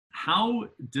how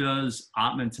does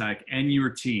Opmantek and your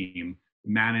team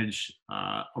manage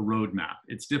a roadmap?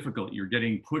 It's difficult. You're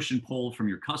getting push and pull from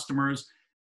your customers.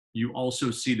 You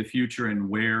also see the future and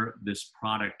where this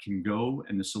product can go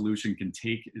and the solution can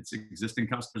take its existing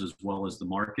customers as well as the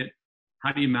market.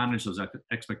 How do you manage those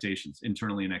expectations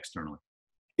internally and externally?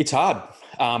 It's hard,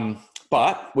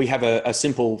 but we have a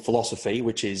simple philosophy,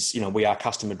 which is, we are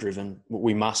customer driven.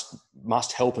 We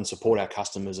must help and support our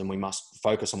customers, and we must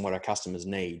focus on what our customers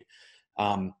need.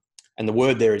 And the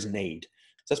word there is need.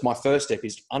 So that's my first step,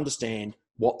 is to understand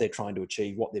what they're trying to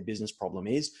achieve, what their business problem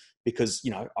is, because,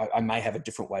 I may have a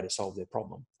different way to solve their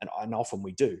problem, and often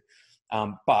we do.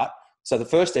 So the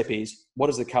first step is, what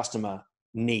does the customer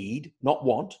need, not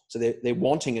want? So they're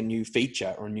wanting a new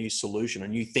feature or a new solution, a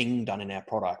new thing done in our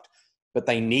product, but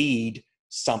they need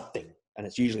something. And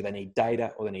it's usually they need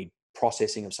data or they need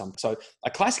processing of some. So a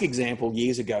classic example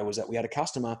years ago was that we had a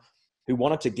customer who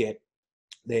wanted to get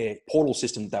their portal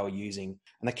system that they were using,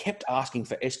 and they kept asking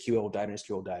for SQL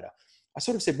data. I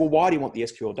sort of said, well, why do you want the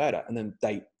SQL data? And then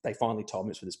they finally told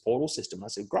me it's for this portal system. And I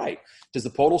said, great. Does the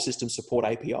portal system support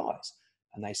APIs?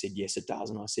 And they said, yes, it does.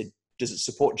 And I said, does it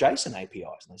support JSON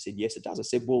APIs? And they said, yes, it does. I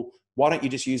said, well, why don't you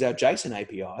just use our JSON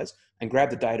APIs and grab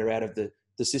the data out of the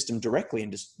system directly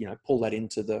and just, pull that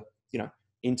into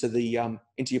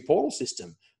your portal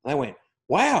system? And they went,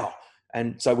 wow.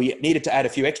 And so we needed to add a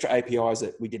few extra APIs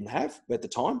that we didn't have at the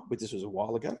time, but this was a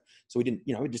while ago. So we didn't,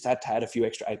 we just had to add a few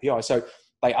extra APIs. So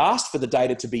they asked for the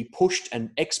data to be pushed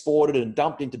and exported and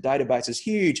dumped into databases,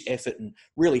 huge effort and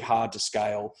really hard to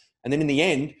scale. And then in the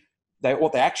end,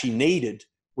 what they actually needed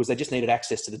was they just needed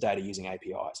access to the data using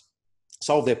APIs.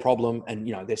 Solve their problem, and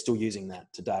they're still using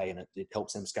that today, and it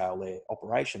helps them scale their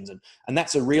operations. And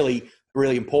that's a really,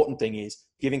 really important thing, is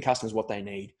giving customers what they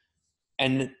need.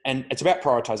 And it's about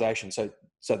prioritization.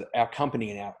 So that our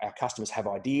company and our customers have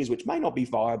ideas which may not be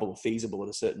viable or feasible at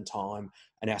a certain time,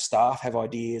 and our staff have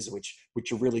ideas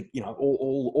which are really,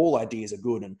 all ideas are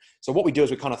good. And so what we do is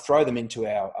we kind of throw them into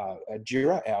our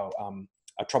Jira,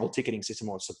 our trouble ticketing system,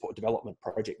 or support development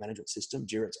project management system.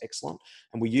 Jira, it's excellent.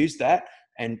 And we use that,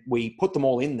 and we put them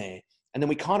all in there. And then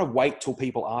we kind of wait till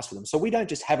people ask for them. So we don't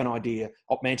just have an idea,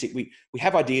 Opmantek, we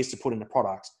have ideas to put into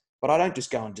products, but I don't just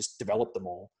go and just develop them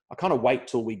all. I kind of wait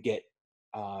till we get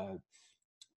a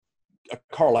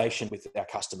correlation with our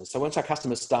customers. So once our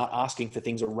customers start asking for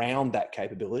things around that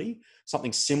capability,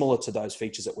 something similar to those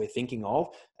features that we're thinking of,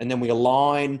 and then we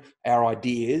align our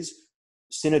ideas,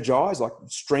 synergize, like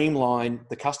streamline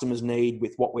the customer's need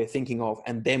with what we're thinking of,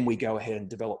 and then we go ahead and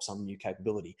develop some new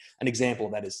capability. An example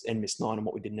of that is NMIS9 and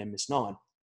what we did in NMIS9.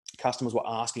 Customers were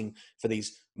asking for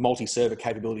these multi-server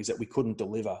capabilities that we couldn't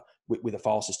deliver with a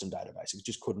file system database. It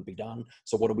just couldn't be done.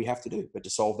 So what did we have to do? But to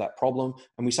solve that problem,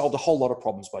 and we solved a whole lot of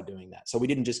problems by doing that. So we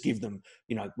didn't just give them,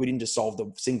 we didn't just solve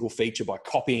the single feature by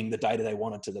copying the data they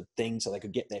wanted to the thing so they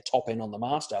could get their top end on the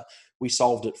master. We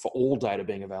solved it for all data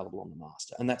being available on the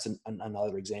master. And that's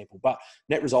another example. But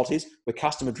net result is we're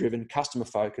customer driven, customer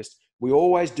focused. We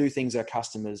always do things our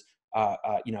customers are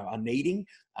needing,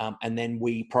 and then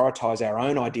we prioritize our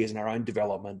own ideas and our own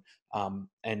development. And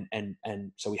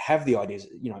so we have the ideas.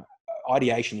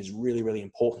 Ideation is really, really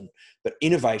important, but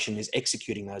innovation is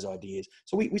executing those ideas.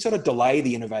 So we sort of delay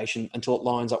the innovation until it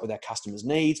lines up with our customers'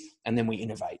 needs, and then we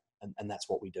innovate, and that's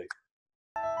what we do.